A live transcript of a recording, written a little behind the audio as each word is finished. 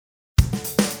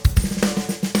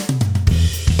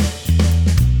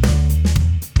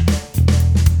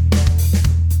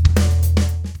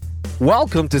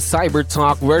Welcome to Cyber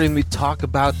Talk, wherein we talk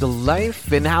about the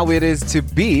life and how it is to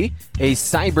be a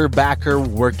cyberbacker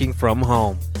working from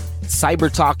home.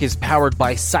 Cyber Talk is powered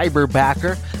by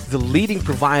Cyberbacker, the leading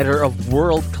provider of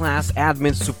world-class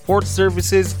admin support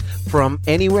services from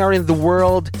anywhere in the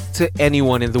world to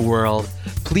anyone in the world.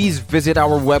 Please visit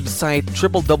our website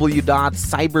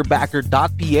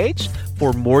www.cyberbacker.ph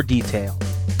for more details.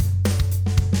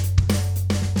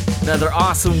 Another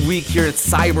awesome week here at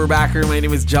Cyberbacker. My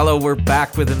name is Jello. We're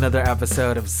back with another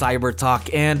episode of Cyber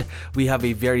Talk, and we have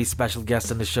a very special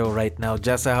guest on the show right now.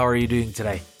 Jessa, how are you doing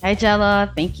today? Hi, Jello.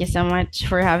 Thank you so much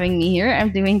for having me here.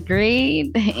 I'm doing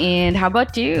great. And how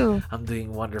about you? I'm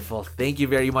doing wonderful. Thank you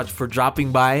very much for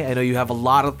dropping by. I know you have a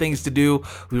lot of things to do.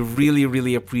 We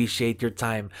really appreciate your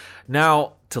time.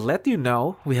 Now, to let you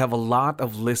know, we have a lot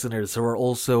of listeners who are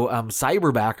also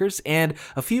cyberbackers and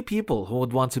a few people who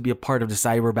would want to be a part of the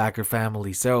Cyberbacker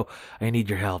family. So I need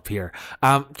your help here.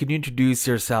 Can you introduce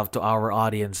yourself to our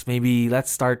audience? Maybe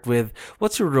let's start with,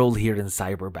 what's your role here in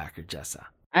Cyberbacker, Jessa?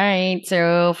 All right.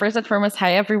 So first and foremost,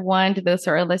 hi, everyone. To those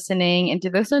who are listening and to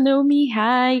those who know me,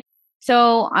 hi.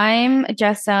 So I'm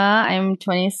Jessa. I'm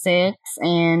 26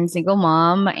 and single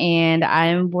mom, and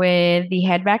I'm with the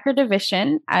Headbacker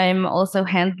division. I'm also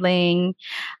handling,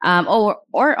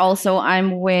 also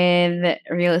I'm with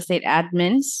real estate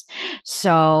admins.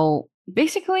 So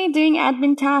basically doing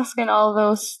admin tasks and all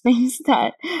those things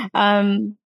that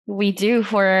we do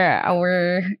for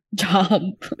our job.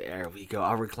 There we go.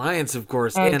 Our clients, of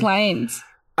course. Our clients.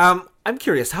 I'm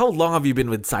curious, how long have you been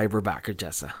with Cyberbacker,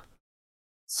 Jessa?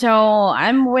 So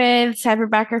I'm with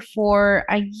Cyberbacker for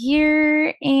a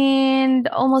year and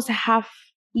almost a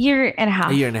year and a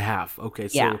half. A year and a half. Okay,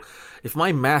 so yeah. If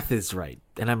my math is right,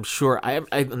 and I'm sure, I'm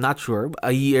not sure,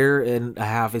 a year and a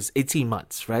half is 18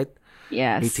 months, right?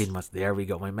 Yes. 18 months. There we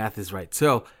go. My math is right.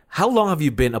 So how long have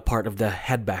you been a part of the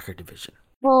Headbacker division?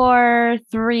 For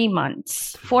 3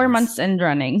 months. 4 months and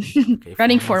running. Okay,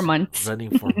 running 4 months.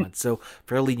 Running 4 months. So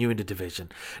fairly new in the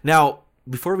division. Now,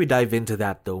 before we dive into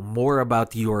that, though, more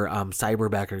about your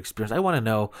Cyberbacker experience, I want to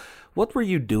know, what were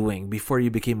you doing before you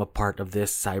became a part of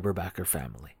this Cyberbacker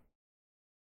family?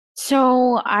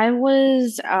 So I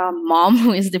was a mom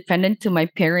who is dependent to my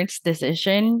parents'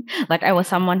 decision. Like, I was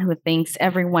someone who thinks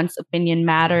everyone's opinion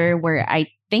matter, where I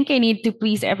think I need to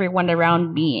please everyone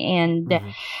around me. And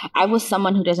I was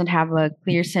someone who doesn't have a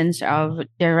clear sense of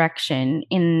direction,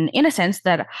 in a sense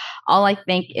that all I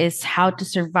think is how to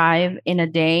survive in a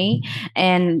day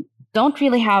and don't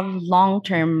really have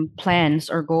long-term plans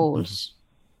or goals.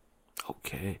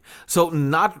 Okay. So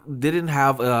didn't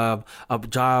have a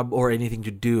job or anything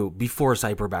to do before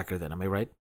Cyberbacker then, am I right?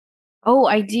 Oh,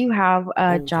 I do have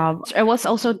a job. I was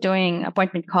also doing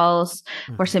appointment calls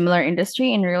for similar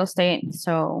industry in real estate.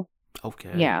 So, okay.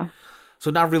 Yeah.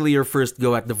 So not really your first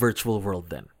go at the virtual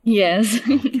world then? Yes.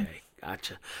 Okay,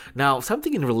 gotcha. Now,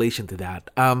 something in relation to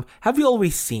that. Have you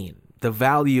always seen the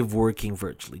value of working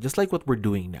virtually, just like what we're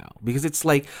doing now? Because it's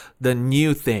like the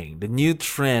new thing, the new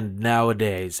trend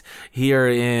nowadays here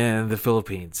in the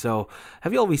Philippines. So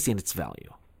have you always seen its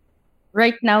value?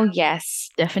 Right now, yes,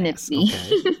 definitely.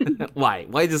 Yes, okay. Why?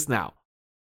 Why just now?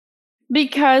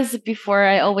 Because before,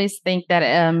 I always think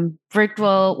that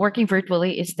working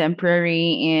virtually is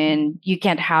temporary and you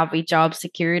can't have a job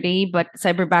security. But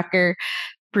Cyberbacker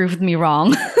proved me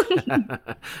wrong.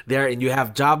 There, and you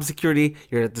have job security.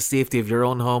 You're at the safety of your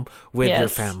own home with your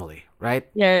family, right?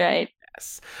 You're right.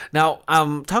 Yes. Now,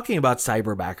 talking about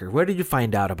Cyberbacker, where did you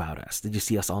find out about us? Did you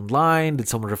see us online? Did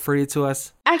someone refer you to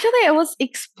us? Actually, I was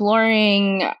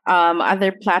exploring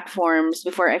other platforms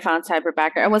before I found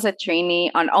Cyberbacker. I was a trainee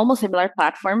on almost similar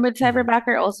platform with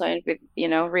Cyberbacker, also with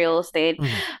real estate.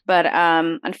 But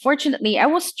unfortunately, I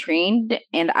was trained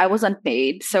and I was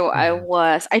unpaid. So I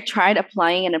tried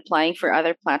applying for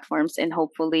other platforms, and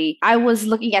hopefully I was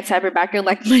looking at Cyberbacker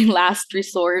like my last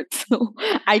resort. So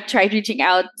I tried reaching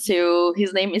out to,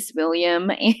 his name is William,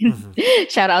 and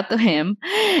shout out to him.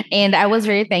 And I was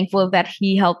very thankful that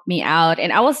he helped me out.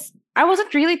 And I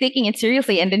wasn't really taking it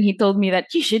seriously. And then he told me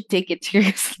that you should take it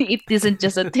seriously. It isn't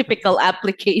just a typical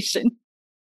application.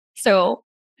 So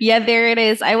yeah, there it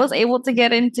is. I was able to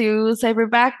get into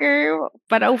Cyberbacker,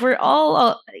 but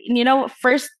overall,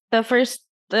 the first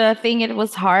thing, it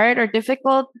was hard or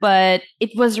difficult, but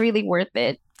it was really worth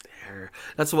it.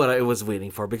 That's what I was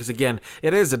waiting for, because again,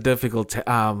 it is a difficult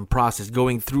process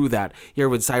going through that here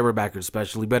with Cyberbacker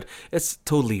especially, but it's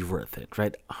totally worth it,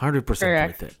 right? 100%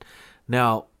 worth it.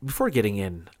 Now, before getting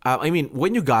in,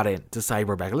 when you got into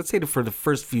Cyberbacker, let's say for the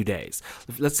first few days,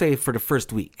 let's say for the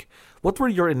first week, what were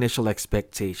your initial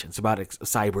expectations about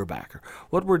Cyberbacker?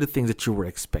 What were the things that you were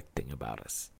expecting about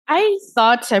us? I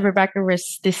thought Cyberbacker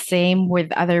was the same with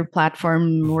other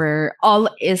platform where all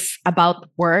is about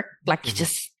work. Like you Mhm.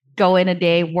 just go in a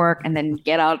day, work, and then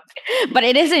get out. But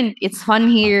it isn't. It's fun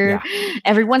here. Yeah.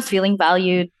 Everyone's feeling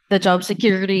valued. The job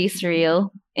security is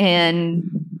real. And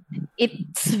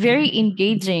it's very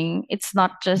engaging. It's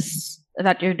not just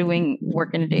that you're doing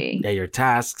work in a day. Yeah, your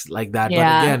tasks like that. But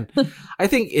Yeah. again, I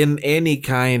think in any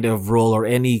kind of role or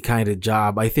any kind of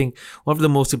job, I think one of the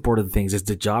most important things is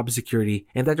the job security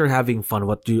and that you're having fun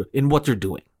what you're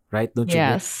doing, right? Don't you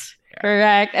agree? Yes.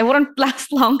 Correct. I wouldn't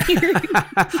last long here.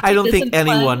 I don't think Isn't fun.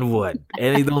 anyone would.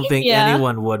 And I don't think Yeah.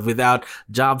 anyone would without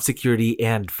job security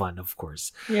and fun, of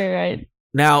course. You're right.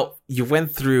 Now, you went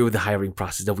through the hiring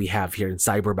process that we have here in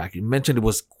Cyberback. You mentioned it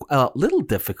was a little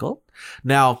difficult.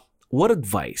 Now, what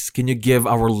advice can you give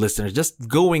our listeners just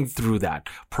going through that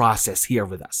process here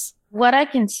with us? What I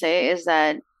can say is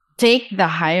that take the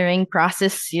hiring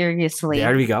process seriously.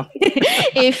 There we go.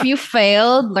 If you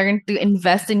failed, learn to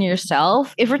invest in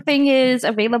yourself. Everything is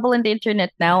available in the internet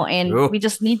now, and True. we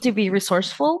just need to be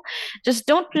resourceful. Just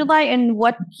don't rely on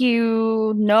what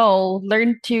you know.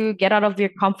 Learn to get out of your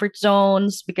comfort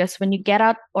zones, because when you get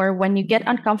out or when you get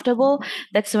uncomfortable,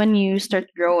 that's when you start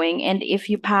growing. And if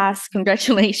you pass,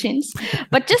 congratulations.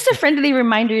 But just a friendly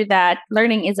reminder that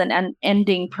learning is an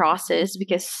unending process,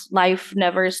 because life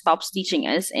never stops teaching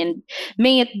us, and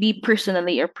may it be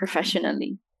personally or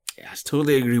professionally. Yes,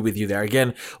 totally agree with you there.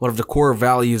 Again, one of the core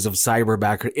values of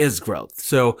Cyberbacker is growth.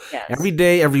 So Yes. every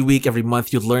day, every week, every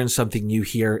month, you learn something new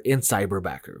here in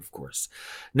Cyberbacker, of course.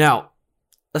 Now,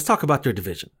 let's talk about your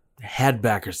division,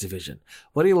 Headbackers division.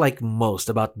 What do you like most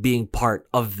about being part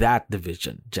of that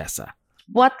division, Jessa?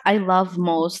 What I love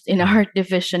most in our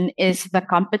division is the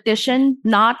competition,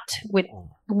 not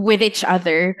with each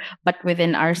other, but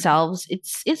within ourselves.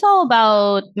 It's all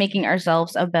about making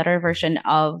ourselves a better version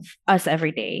of us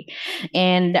every day.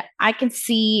 And I can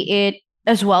see it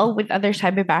as well with other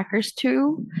cyberbackers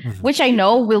too, Mhm. which I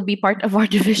know will be part of our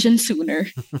division sooner.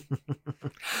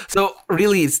 So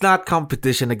really, it's not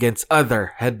competition against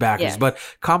other headbackers, Yes. but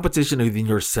competition within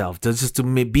yourself. Just to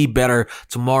be better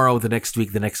tomorrow, the next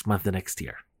week, the next month, the next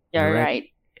year. You're Alright. right.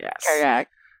 Yes.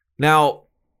 Correct. Now,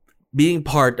 being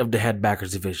part of the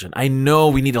Headbackers division, I know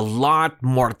we need a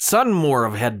ton more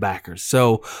of Headbackers.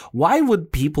 So why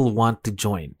would people want to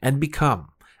join and become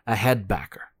a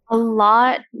Headbacker? A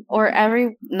lot, or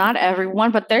not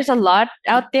everyone, but there's a lot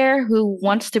out there who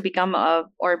wants to become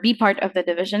or be part of the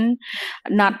division,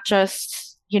 not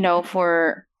just,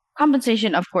 for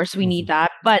compensation. Of course, we need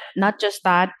that, but not just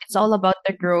that. It's all about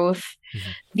the growth.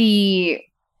 Mhm.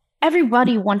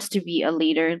 Everybody wants to be a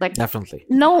leader. Like, Definitely.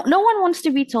 no one wants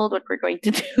to be told what we're going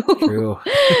to do. True.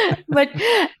 But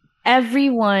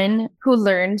everyone who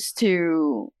learns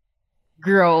to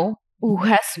grow, who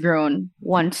has grown,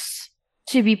 wants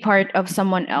to be part of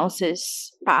someone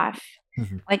else's path.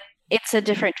 Mhm. Like, it's a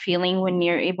different feeling when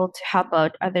you're able to help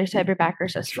out other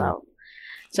cyberbackers as True. well.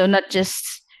 So not just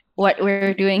what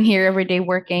we're doing here every day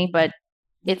working, but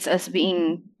it's us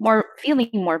feeling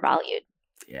more valued.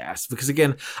 Yes, because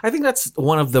again, I think that's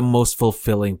one of the most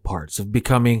fulfilling parts of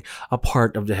becoming a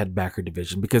part of the Headbacker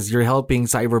division, because you're helping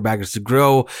cyberbackers to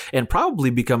grow and probably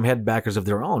become headbackers of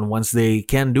their own once they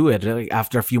can do it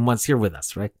after a few months here with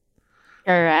us, right?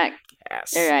 Correct.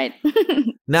 Yes. You're right.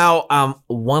 Now,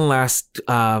 one last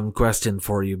question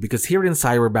for you, because here in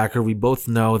Cyberbacker, we both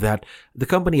know that the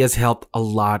company has helped a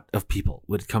lot of people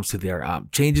when it comes to their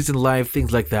changes in life,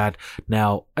 things like that.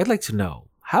 Now, I'd like to know,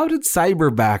 how did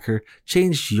Cyberbacker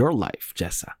change your life,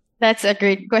 Jessa? That's a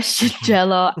great question,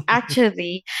 Jello.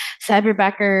 Actually,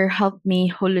 Cyberbacker helped me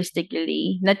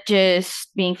holistically, not just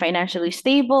being financially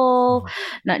stable,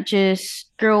 not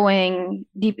just growing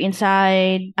deep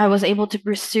inside. I was able to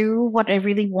pursue what I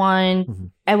really want. Mhm.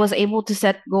 I was able to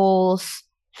set goals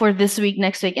for this week,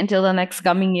 next week, until the next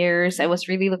coming years. I was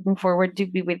really looking forward to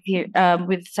be with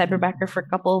Cyberbacker for a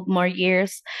couple more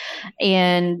years.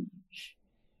 And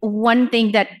one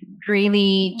thing that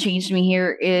really changed me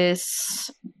here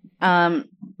is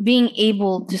being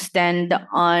able to stand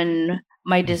on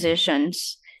my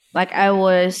decisions. Like, I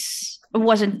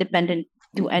wasn't dependent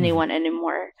to anyone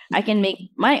anymore. I can make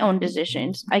my own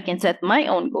decisions. I can set my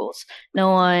own goals. No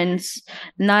one's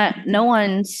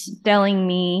telling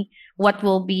me what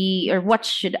will be or what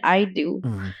should I do.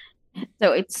 Mhm.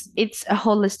 So it's a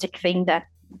holistic thing that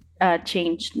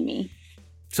changed me.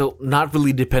 So not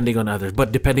really depending on others,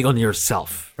 but depending on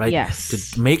yourself, right? Yes.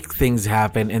 To make things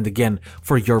happen, and again,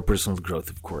 for your personal growth,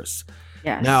 of course.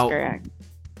 Yes, Now, correct.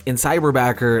 in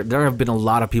Cyberbacker, there have been a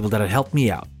lot of people that have helped me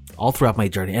out. all throughout my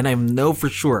journey. And I know for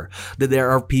sure that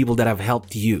there are people that have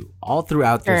helped you all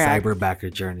throughout your Correct.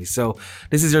 cyberbacker journey. So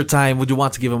this is your time. Would you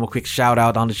want to give them a quick shout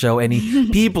out on the show? Any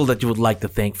people that you would like to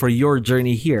thank for your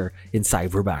journey here in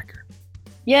cyberbacker?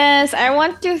 Yes, I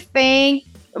want to thank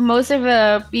most of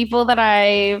the people that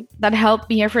helped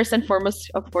me here. First and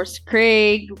foremost, of course,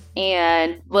 Craig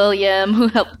and William, who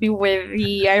helped me with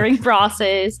the hiring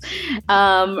process.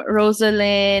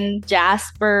 Rosalind,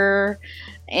 Jasper,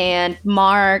 and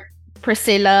Mark,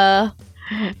 Priscilla,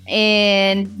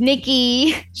 and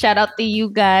Nikki. Shout out to you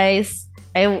guys.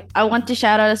 I want to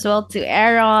shout out as well to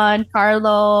Aaron,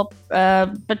 Carlo,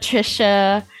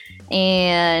 Patricia,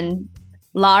 and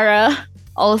Lara.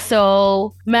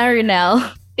 Also,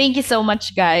 Marinelle. Thank you so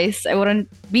much, guys. I wouldn't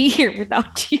be here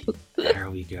without you. There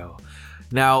we go.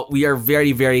 Now, we are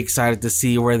very, very excited to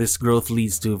see where this growth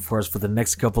leads to, of course, for the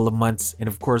next couple of months. And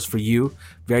of course, for you,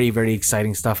 very, very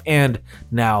exciting stuff. And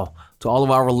now, to all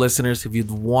of our listeners, if you'd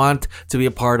want to be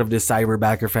a part of this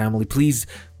Cyberbacker family, please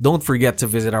don't forget to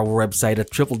visit our website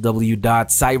at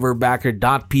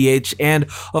www.cyberbacker.ph, and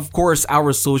of course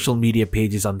our social media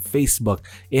pages on Facebook,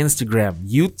 Instagram,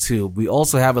 YouTube. We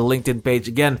also have a LinkedIn page.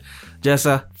 Again,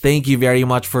 Jessa, thank you very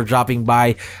much for dropping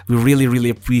by. We really, really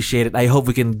appreciate it. I hope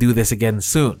we can do this again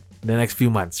soon, in the next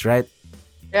few months, right?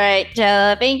 Right,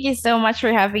 Jella. Thank you so much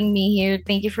for having me here.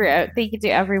 Thank you to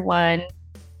everyone.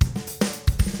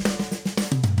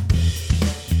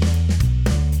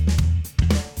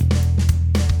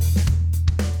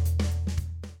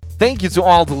 Thank you to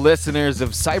all the listeners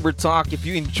of Cyber Talk. If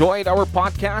you enjoyed our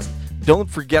podcast, don't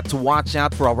forget to watch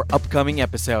out for our upcoming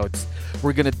episodes.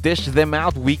 We're going to dish them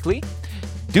out weekly.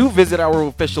 Do visit our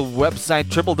official website,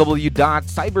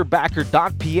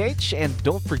 www.cyberbacker.ph, and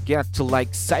don't forget to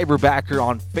like Cyberbacker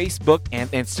on Facebook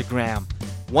and Instagram.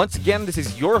 Once again, this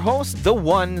is your host, the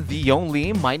one, the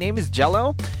only. My name is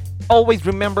Jello. Always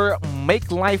remember, make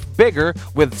life bigger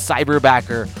with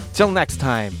Cyberbacker. Till next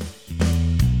time.